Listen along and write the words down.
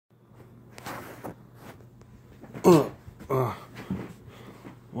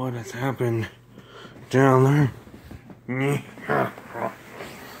What has happened down there?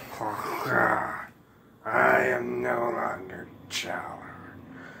 I am no longer Jowler.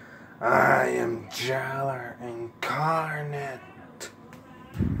 I am Jowler incarnate.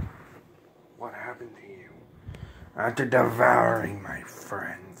 What happened to you? After devouring my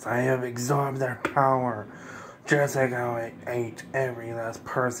friends, I have absorbed their power, just like how I ate every last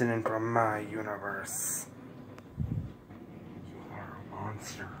person from my universe. You are a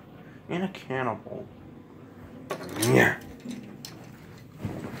monster and a cannibal. Yeah.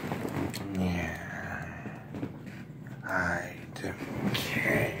 I don't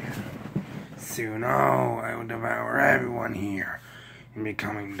care. Soon, I will devour everyone here, and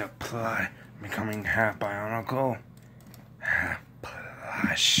becoming half Bionicle, half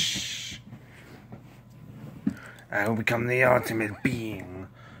plush. I will become the ultimate being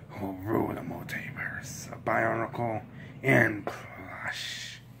who will rule the multiverse of Bionicle and plush.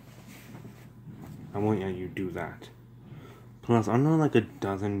 I want you to do that. Plus, I know like a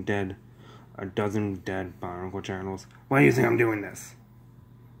dozen dead Bionicle channels. Why do you think I'm doing this?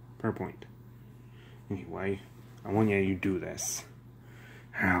 Per point. Anyway, I want you to do this.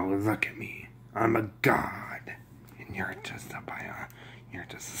 Now look at me. I'm a god. And you're just a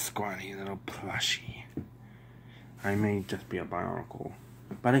squatty little plushie. I may just be a Bionicle,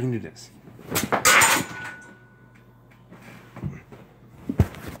 but I can do this.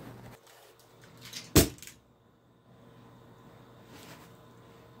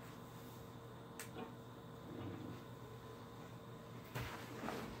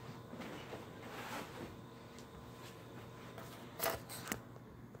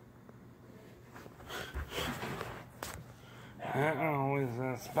 How is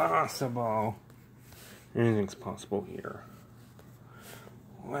this possible? Anything's possible here.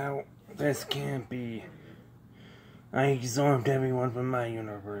 Well, this can't be. I absorbed everyone from my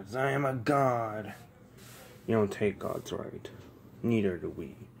universe. I am a god. You don't take gods right. Neither do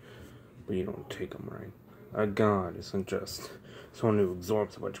we. But you don't take them right. A god isn't just someone who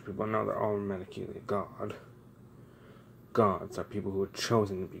absorbs a bunch of people. Now they're automatically a god. Gods are people who are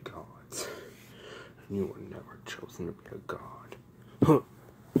chosen to be gods. You were never chosen to be a god. Huh.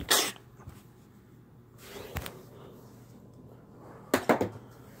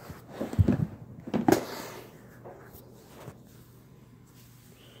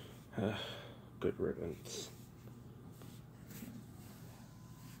 Good riddance.